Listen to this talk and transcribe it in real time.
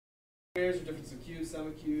Squares are difference of cubes, sum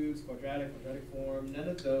of cubes, quadratic form. None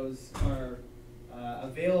of those are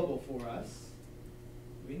available for us.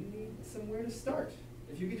 We need somewhere to start.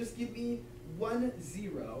 If you could just give me 1,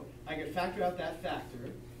 0, I could factor out that factor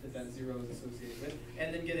that 0 is associated with,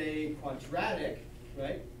 and then get a quadratic,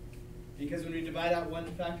 right? Because when we divide out one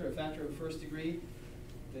factor, a factor of first degree,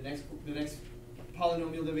 the next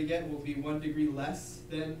polynomial that we get will be 1 degree less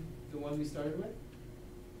than the one we started with.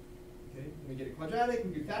 Okay, when we get a quadratic,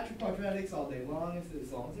 we can factor quadratics all day long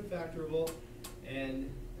as long as they're factorable,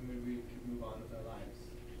 and we can move on with our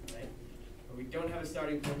lives, right? But we don't have a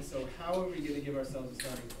starting point, so how are we going to give ourselves a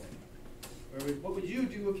starting point? What would you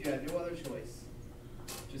do if you had no other choice?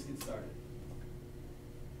 Just get started.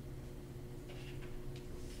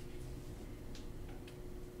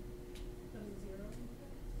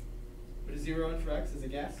 Put a 0 in for x as a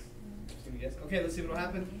guess. Just gonna guess. Okay, let's see what will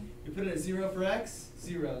happen. You put in a 0 for x.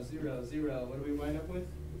 0, 0, 0. What do we wind up with?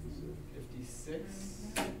 56.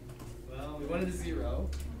 Well, we wanted a 0,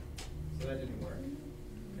 so that didn't work.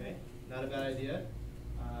 Okay, not a bad idea.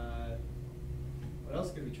 What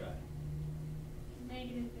else could we try?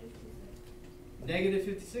 Negative 56. Negative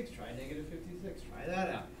 56. Try negative 56. Try that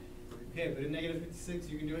out. Okay, put in negative 56.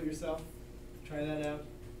 You can do it yourself. Try that out.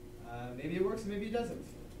 Maybe it works, and maybe it doesn't.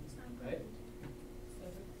 Right?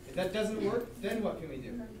 If that doesn't work, then what can we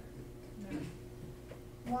do?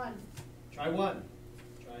 1. Try 1.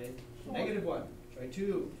 Try negative 1. Try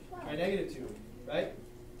 2. Try negative 2. Right?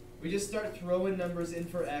 We just start throwing numbers in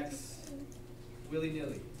for x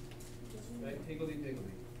willy-nilly. Right?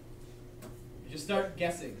 Higgledy-piggledy. You just start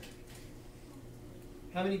guessing.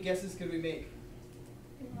 How many guesses could we make?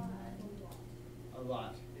 A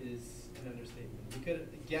lot is an understatement. We could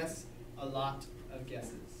guess a lot of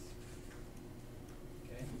guesses.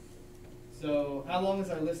 Okay? So how long is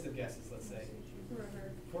our list of guesses, let's say?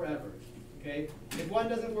 Forever. Okay? If 1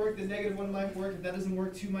 doesn't work, then negative 1 might work. If that doesn't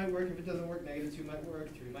work, 2 might work. If it doesn't work, negative 2 might work.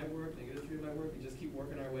 3 might work. Negative 3 might work. We just keep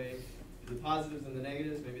working our way through the positives and the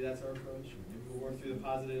negatives. Maybe that's our approach. Maybe we'll work through the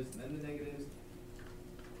positives and then the negatives.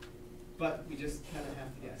 But we just kind of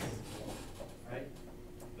have to guess. Right?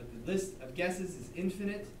 But the list of guesses is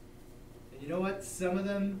infinite. And you know what? Some of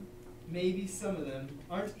them, maybe some of them,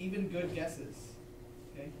 aren't even good guesses.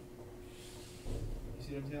 Okay? You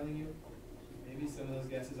see what I'm telling you? Maybe some of those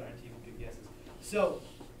guesses aren't even good guesses. So,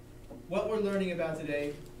 what we're learning about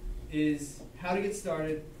today is how to get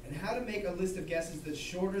started and how to make a list of guesses that's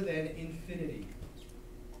shorter than infinity.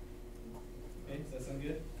 Okay, does that sound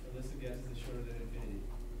good? A list of guesses that's shorter than infinity.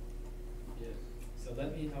 Yes. So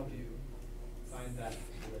let me help you find that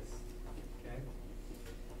list.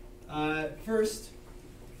 Okay. First,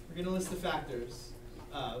 we're going to list the factors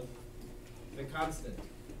of the constant.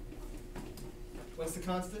 What's the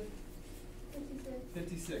constant?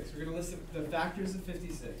 56. We're going to list the factors of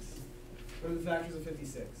 56. What are the factors of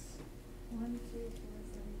 56? 1, 2, 4,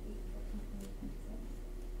 7, 8, 14,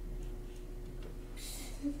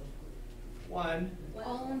 26. 1.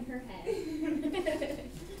 All in her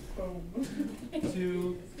head.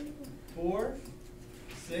 2, 4,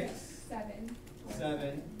 6, 7.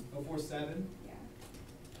 7. Oh, 4, 7. Yeah.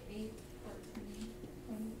 8, 14,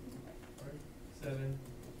 20. 7,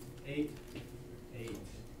 8, 8.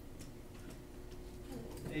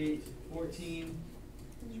 8, 14,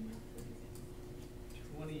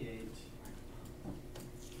 28,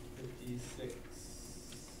 56.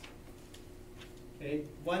 Okay,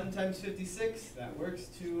 1 times 56, that works.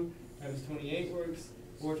 2 times 28 works.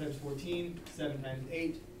 4 times 14, 7 times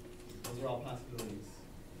 8. Those are all possibilities.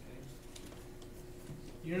 Okay.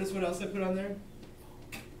 You notice what else I put on there?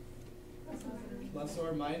 Plus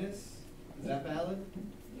or minus? Is that valid?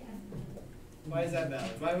 Yeah. Why is that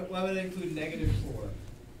valid? Why would I include negative 4?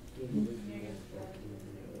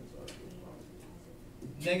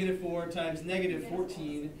 Negative 4 times negative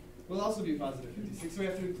 14 will also be positive 56, so we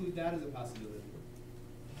have to include that as a possibility.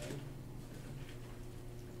 Okay.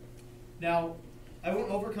 Now, I won't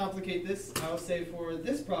overcomplicate this. I'll say for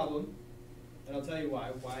this problem, and I'll tell you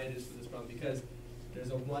why it is for this problem, because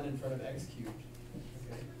there's a 1 in front of x cubed.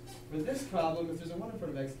 Okay. For this problem, if there's a 1 in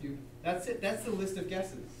front of x cubed, that's it. That's the list of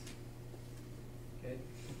guesses. Okay.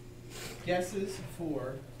 Guesses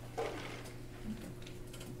for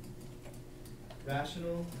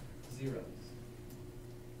rational zeros.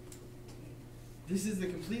 This is the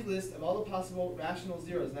complete list of all the possible rational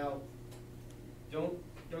zeros. Now, don't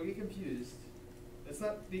get confused. That's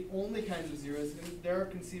not the only kinds of zeros. There are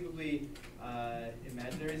conceivably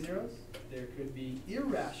imaginary zeros. There could be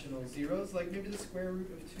irrational zeros, like maybe the square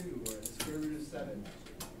root of 2 or the square root of 7.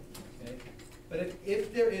 Okay? But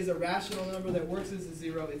if there is a rational number that works as a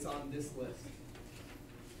 0, it's on this list.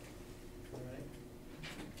 All right?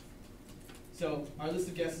 So our list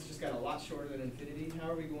of guesses just got a lot shorter than infinity.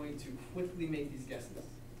 How are we going to quickly make these guesses?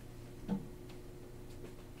 You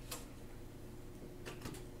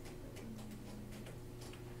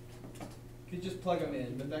could just plug them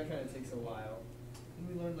in, but that kind of takes a while.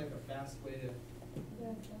 Can we learn like a fast way to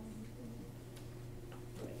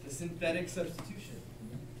the synthetic substitution?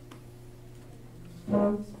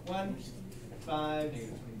 1, 5,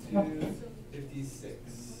 22,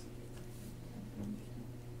 56.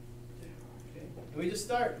 Okay. And we just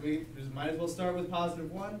start. We just might as well start with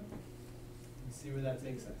positive 1 and see where that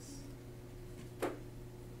takes us.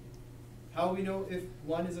 How will we know if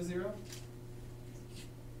 1 is a 0?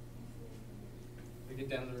 We get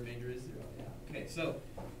down the remainder is 0. Yeah. Okay, so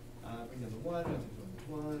bring down the 1,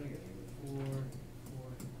 1, we get -4,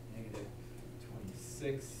 4, negative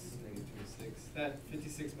 26, negative 26. That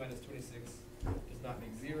 56 minus 26 does not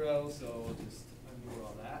make 0, so we'll just undo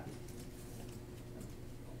all that.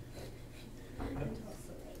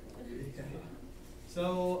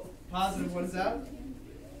 So positive 1 is out.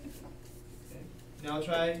 Okay. Now I'll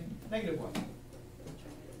try negative 1.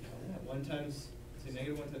 1 times, say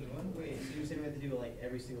negative 1 times 1. Wait, so you're saying we have to do like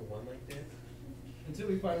every single one like this? Until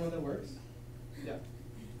we find one that works. Yeah.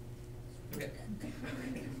 Okay.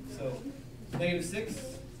 So negative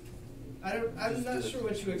 6. I'm not sure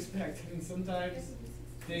what you expect. I mean, sometimes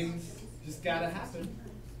things just gotta happen,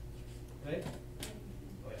 right?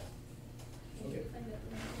 Oh yeah. Okay.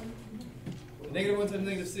 Negative 1 times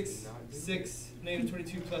negative 6, 6. Negative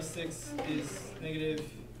 22 plus 6 is negative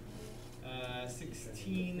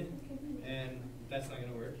 16, and that's not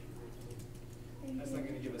going to work. That's not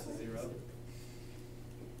going to give us a 0.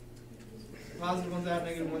 Positive 1's out,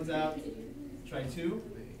 negative 1's out. Try 2.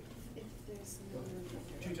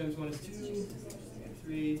 2 times 1 is 2.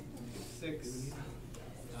 3, 6,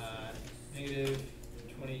 negative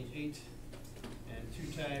 28, and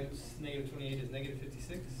 2 times negative 28 is negative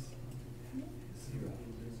 56. 0.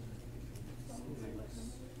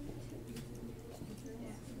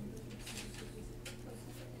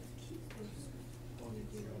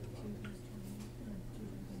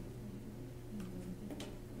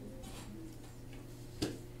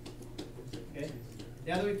 Okay.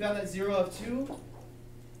 Now that we found that 0 of 2,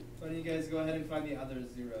 why don't you guys go ahead and find the other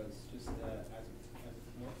zeros, just as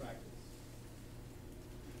more practice.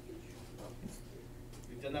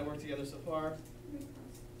 We've done that work together so far.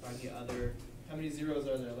 Find the other. How many zeros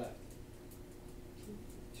are there left?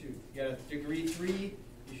 2. You got a degree 3.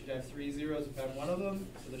 You should have 3 zeros. You found one of them,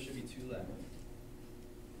 so there should be 2 left.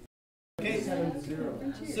 Okay.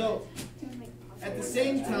 So at the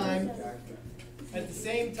same time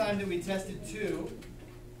that we tested 2,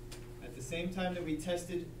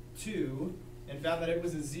 and found that it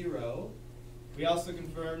was a 0, we also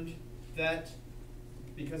confirmed that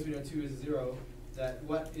because we know 2 is a 0, that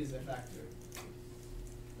what is a factor?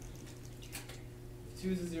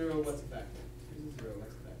 2 is a 0, what's a factor? 2 is a 0,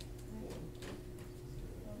 what's a factor?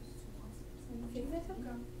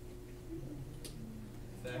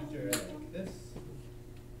 4. Factor like this.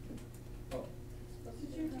 Oh.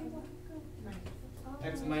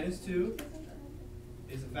 X minus 2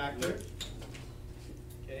 is a factor.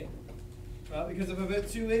 Okay. Well, because if I put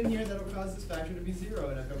 2 in here, that'll cause this factor to be 0.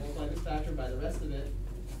 And if I multiply this factor by the rest of it,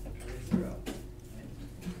 it's 0.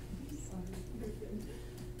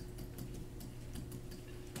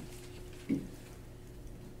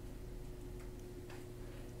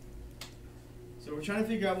 So we're trying to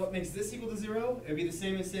figure out what makes this equal to 0. It would be the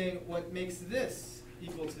same as saying what makes this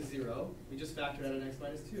equal to 0. We just factored out an x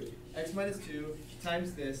minus 2. X minus 2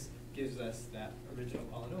 times this gives us that original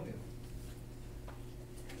polynomial.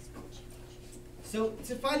 So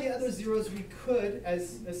to find the other zeros, we could,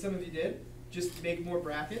 as some of you did, just make more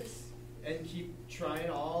brackets and keep trying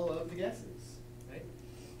all of the guesses. Right?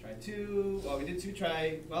 Try 2. Well, we did 2.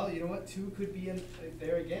 Try, well, you know what? 2 could be in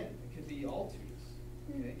there again. It could be all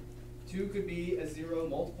 2s. Okay? 2 could be a 0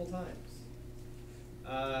 multiple times.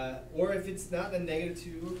 Or if it's not, then negative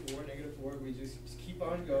 2 or 4, negative 4, we just keep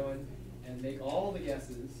on going and make all the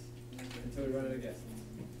guesses until we run out of guesses.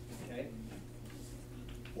 Okay?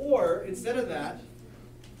 Or, instead of that,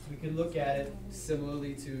 we can look at it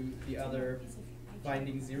similarly to the other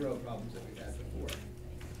finding 0 problems that we've had before.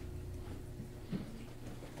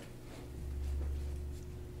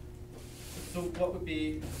 So what would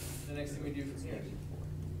be the next thing we do from here?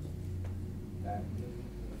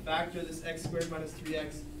 Factor this x squared minus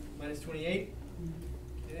 3x minus 28.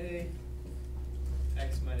 Okay.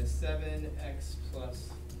 X minus 7, x plus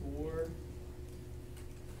 4.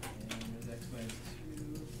 And there's x minus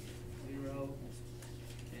 2, 0.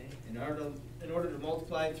 Okay. In order to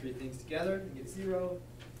multiply 3 things together and get 0,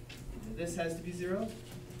 this has to be 0.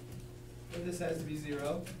 or this has to be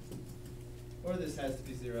 0, or this has to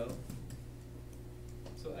be 0.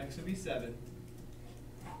 So x would be 7,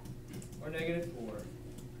 or -4,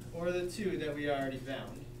 or the 2 that we already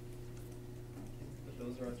found. But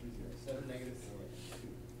those are our 3 zeros. 7, -4, 2.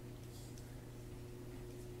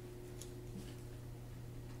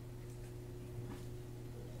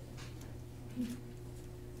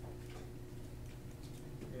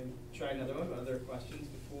 We're going to try another one. Other questions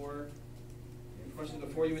before? Any questions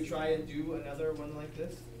before you would try and do another one like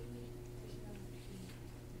this?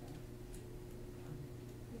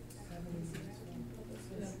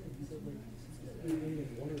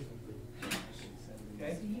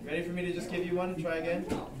 Okay, ready for me to just give you one and try again?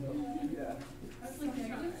 Yeah.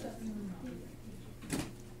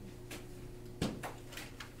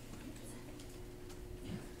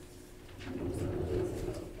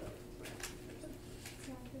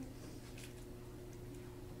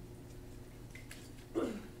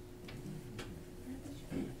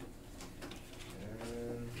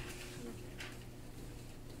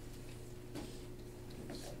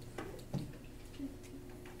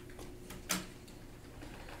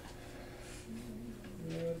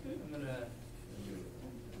 I'm gonna.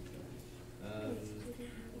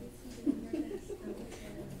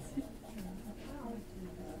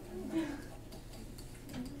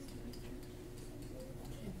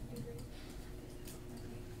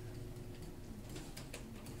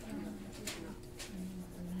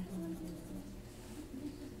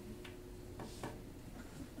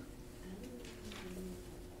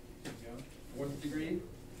 Fourth degree,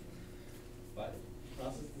 but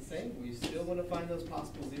process the same. We still want to find those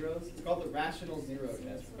possible zeros. It's called the rational zero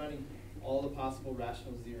test. We're finding all the possible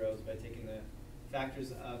rational zeros by taking the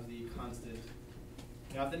factors of the constant.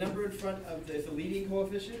 Now, if the number in front of the leading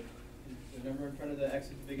coefficient, the number in front of the x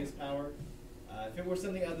with the biggest power, if it were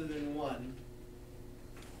something other than 1,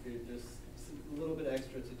 there's just a little bit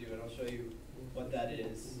extra to do, and I'll show you what that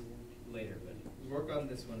is later. But work on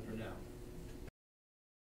this one for now.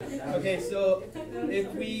 Okay, so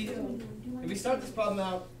if we start this problem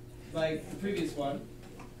out like the previous one,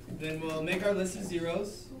 then we'll make our list of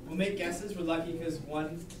zeros. We'll make guesses. We're lucky because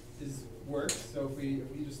 1 is works. So if we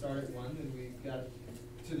just start at 1, then we got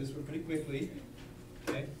to this one pretty quickly.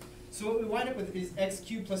 Okay. So what we wind up with is x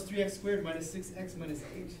cubed plus 3x squared minus 6x minus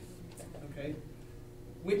 8. Okay.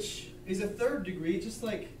 Which is a third degree, just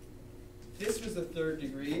like this was a third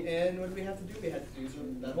degree. And what do we have to do? We had to do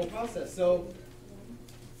that whole process. So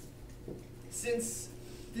since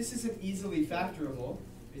this isn't easily factorable,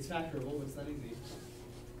 it's factorable, but it's not easy,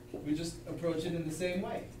 we just approach it in the same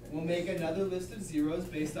way. We'll make another list of zeros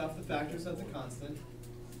based off the factors of the constant.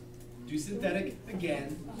 Do synthetic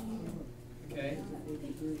again, okay?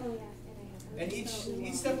 And each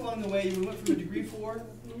step along the way, we went from a degree 4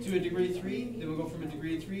 to a degree 3, then we'll go from a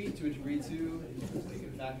degree 3 to a degree 2, so you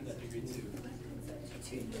can factor that degree 2.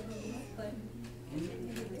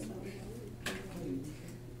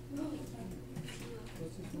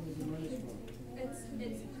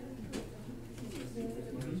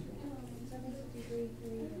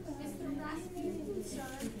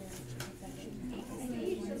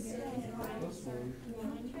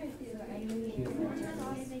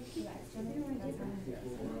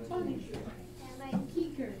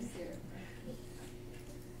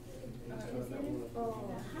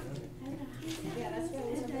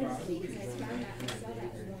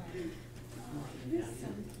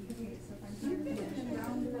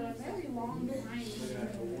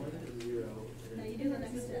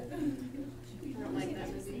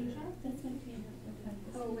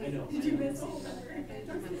 Did you miss?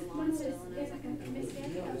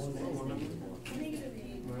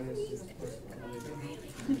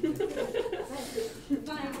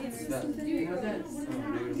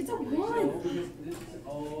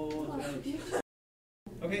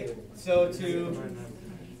 Okay, so to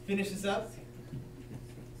finish this up,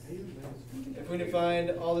 if we're going to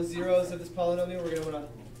find all the zeros of this polynomial, we're going to want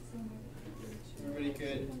to, everybody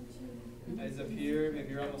could eyes up here, maybe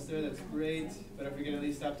you're almost there, that's great, but if we can at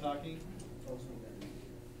least stop talking.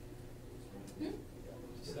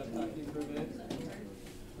 Just stop talking for a minute.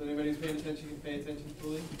 So anybody who's paying attention can pay attention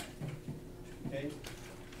fully. Okay.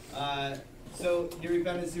 So here we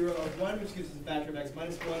found a 0 of 1, which gives us a factor of x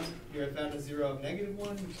minus 1. Here I found a 0 of negative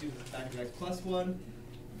 1, which gives us a factor of x plus 1.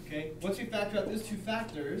 Okay. Once we factor out those two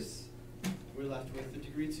factors, we're left with the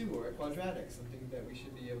degree 2, or a quadratic, something that we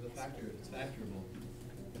should be able to factor if it's factorable.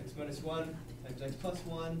 X minus 1 times x plus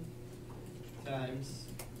 1 times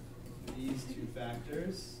these two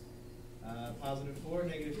factors. Positive 4,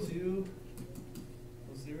 negative 2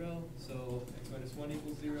 equals 0. So x minus 1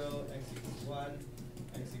 equals 0, x equals 1,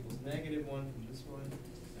 x equals negative 1 from this one,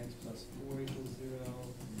 x plus plus 4 equals 0,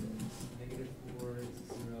 negative 4 is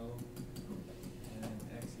 0, and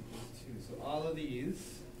x equals 2. So all of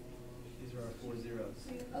these are our 4 zeros.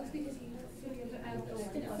 Oh, it's because you have to add the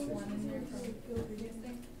plus one in there from the previous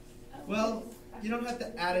thing? Well, you don't have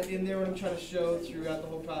to add it in there. What I'm trying to show throughout the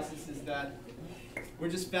whole process is that we're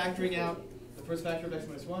just factoring out the first factor of x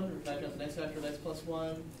minus 1, we're factoring out the next factor of x plus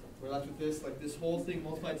 1, we're left with this. Like this whole thing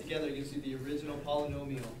multiplied together gives you the original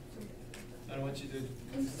polynomial. I don't want you to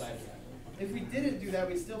decide that. If we didn't do that,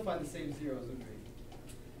 we'd still find the same zeros, wouldn't we?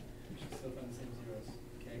 We should still find the same zeros,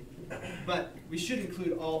 okay? But we should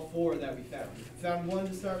include all 4 that we found. If you found 1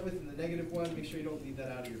 to start with and the negative 1, make sure you don't leave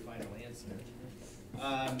that out of your final answer.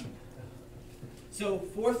 So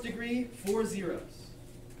 4th degree, 4 zeros.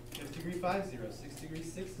 5th degree, 5 zeros. 6th degree,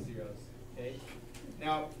 6 zeros. Okay.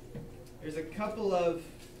 Now, there's a couple of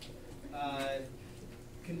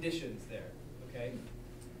conditions there. Okay.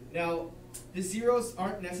 Now, the zeros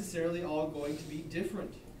aren't necessarily all going to be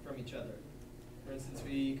different from each other. For instance,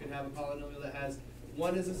 we could have a polynomial that has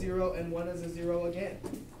 1 as a 0 and 1 as a 0 again.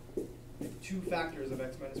 2 factors of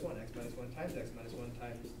x minus 1 times x minus 1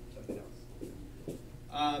 times something else.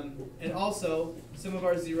 And also, some of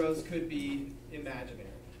our zeros could be imaginary.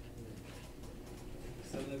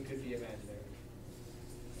 Some of them could be imaginary.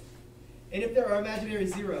 And if there are imaginary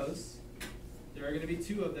zeros, there are going to be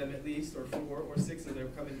 2 of them at least, or 4 or 6 of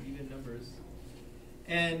them come in even numbers.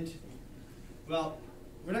 And, well,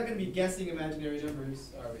 we're not going to be guessing imaginary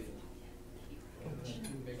numbers, are we? That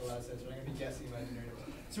doesn't make a lot of sense. We're not going to be guessing imaginary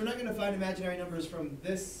numbers. So we're not going to find imaginary numbers from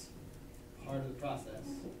this part of the process.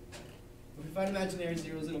 If we find imaginary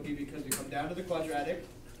zeros, it'll be because we come down to the quadratic,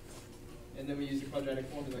 and then we use the quadratic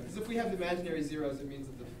formula. Because if we have the imaginary zeros, it means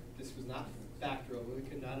that this was not factorable. We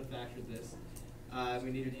could not have factored this. We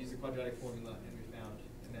needed to use the quadratic formula, and we found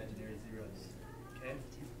imaginary zeros. Okay?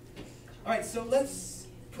 All right, so let's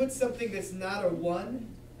put something that's not a 1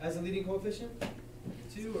 as a leading coefficient,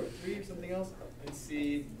 2 or 3 or something else, and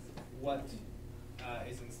see what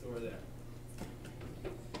is in store there.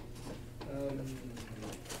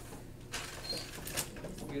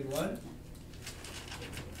 We had 1,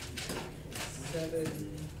 7,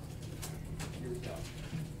 here we go.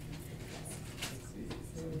 Let's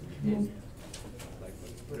see.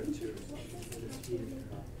 Let's put a 2.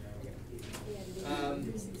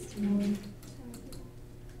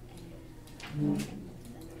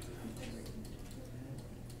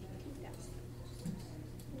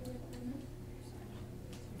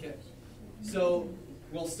 Okay, so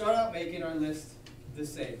we'll start out making our list the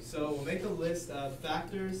same. So we'll make a list of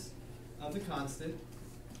factors of the constant.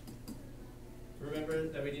 Remember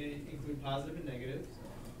that we need to include positive and negative.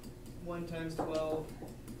 1 times 12,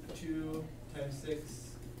 2 times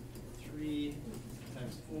 6, 3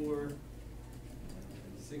 times 4,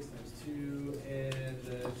 6 times 2, and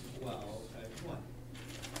 12 times 1.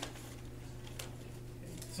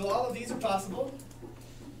 So all of these are possible.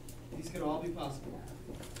 These can all be possible.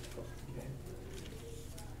 Okay.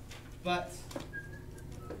 But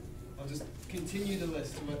I'll just continue the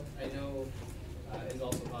list to what I know is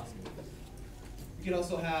also possible. We could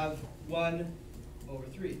also have 1 over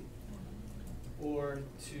 3, or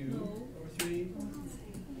 2 over 3,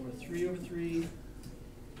 or 3 over 3,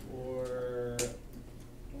 or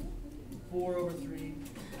 4 over 3,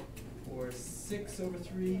 or 6 over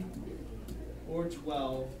 3, or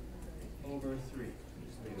 12 over 3.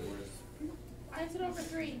 Why is it over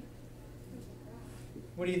 3?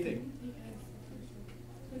 What do you think?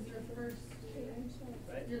 Because your first.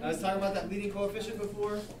 Right? I was talking about that leading coefficient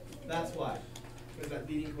before. That's why. Because that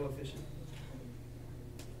leading coefficient.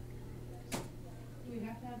 Do we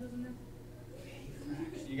have to have those in there?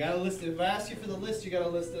 You gotta list them. If I ask you for the list, you gotta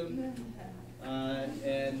list them.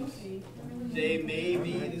 And they may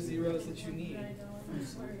be the zeros that you need.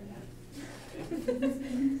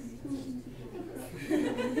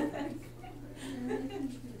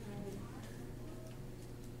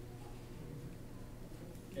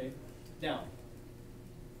 Okay. Now,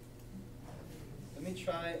 let me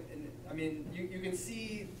try. I mean, you can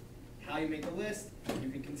see how you make a list. You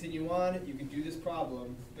can continue on. You can do this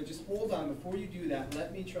problem. But just hold on. Before you do that,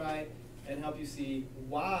 let me try and help you see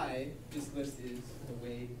why this list is the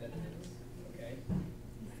way that it is. Okay?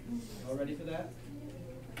 All ready for that?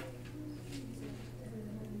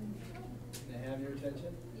 Can I have your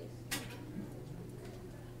attention?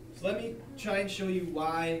 So let me try and show you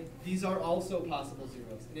why these are also possible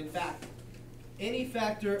zeros. And in fact, any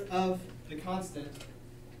factor of the constant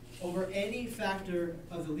over any factor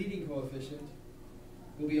of the leading coefficient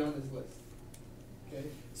will be on this list. Okay?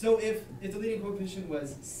 So if the leading coefficient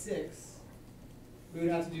was 6, we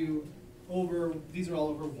would have to do over, these are all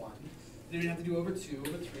over 1. Then you'd have to do over 2,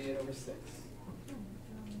 over 3, and over 6.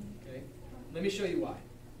 Okay? Let me show you why.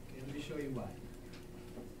 Okay, let me show you why.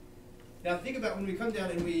 Now think about when we come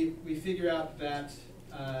down and we figure out that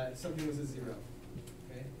something was a 0.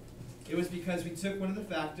 Okay? It was because we took one of the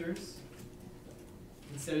factors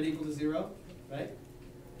and set it equal to 0, right?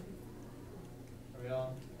 Are we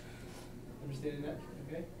all understanding that?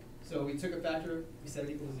 Okay? So we took a factor, we set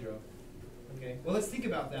it equal to 0. Okay? Well, let's think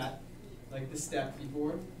about that, like the step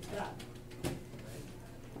before that. Right?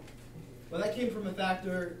 Well, that came from a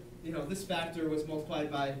factor, you know, this factor was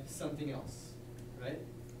multiplied by something else, right?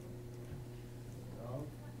 Well,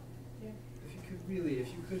 if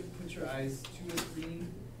you could put your eyes to a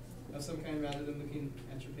screen of some kind rather than looking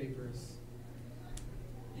at your papers,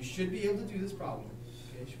 you should be able to do this problem.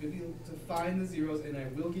 Okay? You should be able to find the zeros, and I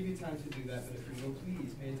will give you time to do that, but if you will,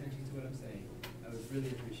 please pay attention to what I'm saying. I would really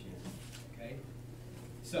appreciate it. Okay?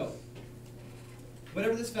 So,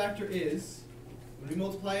 whatever this factor is, when we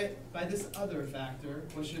multiply it by this other factor,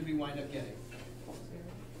 what should we wind up getting?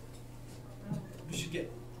 We should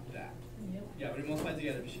get that. Yep. Yeah, when we multiply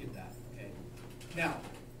together, we should get that. Okay. Now,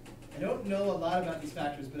 I don't know a lot about these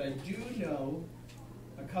factors, but I do know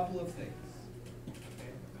a couple of things.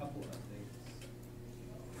 Okay, a couple of things.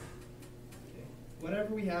 Okay.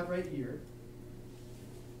 Whatever we have right here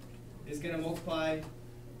is going to multiply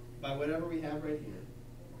by whatever we have right here.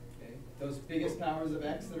 Okay. Those biggest powers of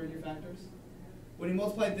x that are in your factors. When you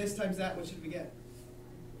multiply this times that, what should we get?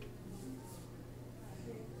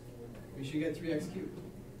 We should get 3x cubed.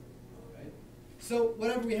 Right? So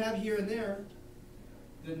whatever we have here and there,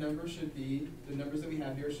 the numbers that we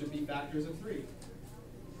have here should be factors of 3.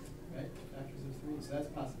 Right? Factors of 3. So that's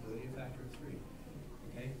a possibility, a factor of 3.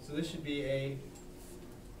 Okay? So this should be a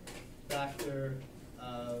factor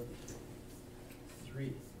of 3.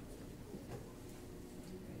 Okay.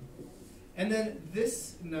 And then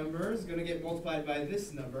this number is going to get multiplied by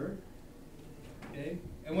this number. Okay?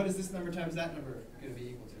 And what is this number times that number going to be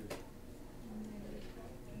equal to?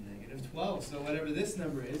 Negative 12. So whatever this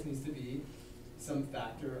number is needs to be some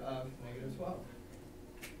factor of negative 12.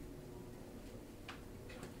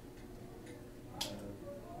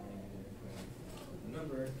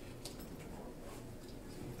 Number,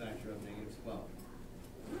 some factor of negative 12.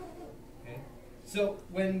 Okay? So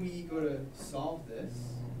when we go to solve this,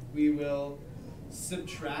 we will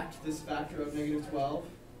subtract this factor of negative 12,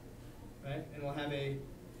 right? And we'll have a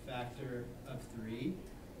factor of 3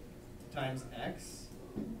 times x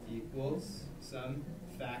equals some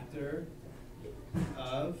factor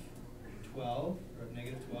of 12, or of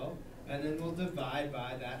negative 12, and then we'll divide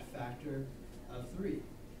by that factor of 3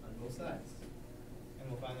 on both sides.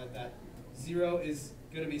 And we'll find that that 0 is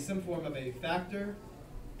going to be some form of a factor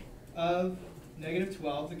of negative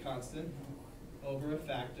 12, the constant, over a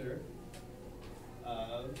factor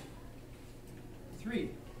of 3,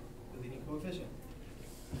 the leading coefficient.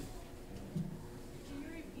 Can you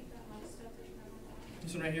repeat that last step that you have on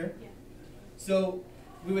This one right here? Yeah. So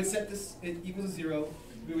we would set this equal to 0.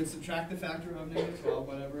 We would subtract the factor of negative 12,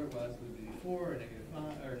 whatever it was. It would be 4 or negative 5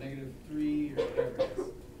 or negative 3 or whatever it is.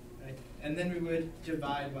 Right? And then we would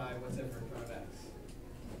divide by whatever in front of x.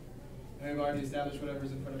 And we've already established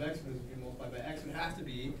whatever's in front of x, because if we multiply by x, it would have to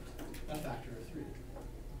be a factor of 3.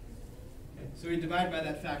 Okay, so we divide by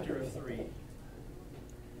that factor of 3.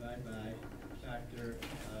 Divide by factor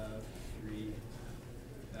of 3,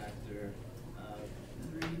 factor of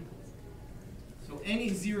 3. So any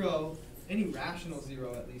zero, any rational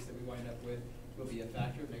 0 at least that we wind up with, will be a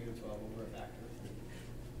factor of negative 12 over a factor of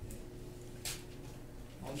 3.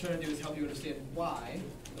 All I'm trying to do is help you understand why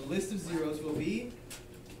the list of zeros will be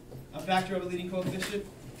a factor of a leading coefficient,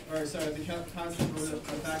 or sorry, the constant over a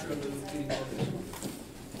factor of the leading coefficient.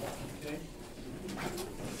 Okay?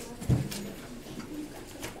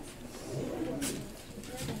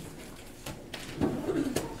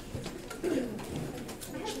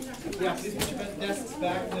 Yeah, please put your desks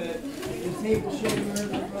back. The table showing where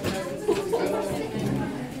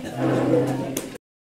the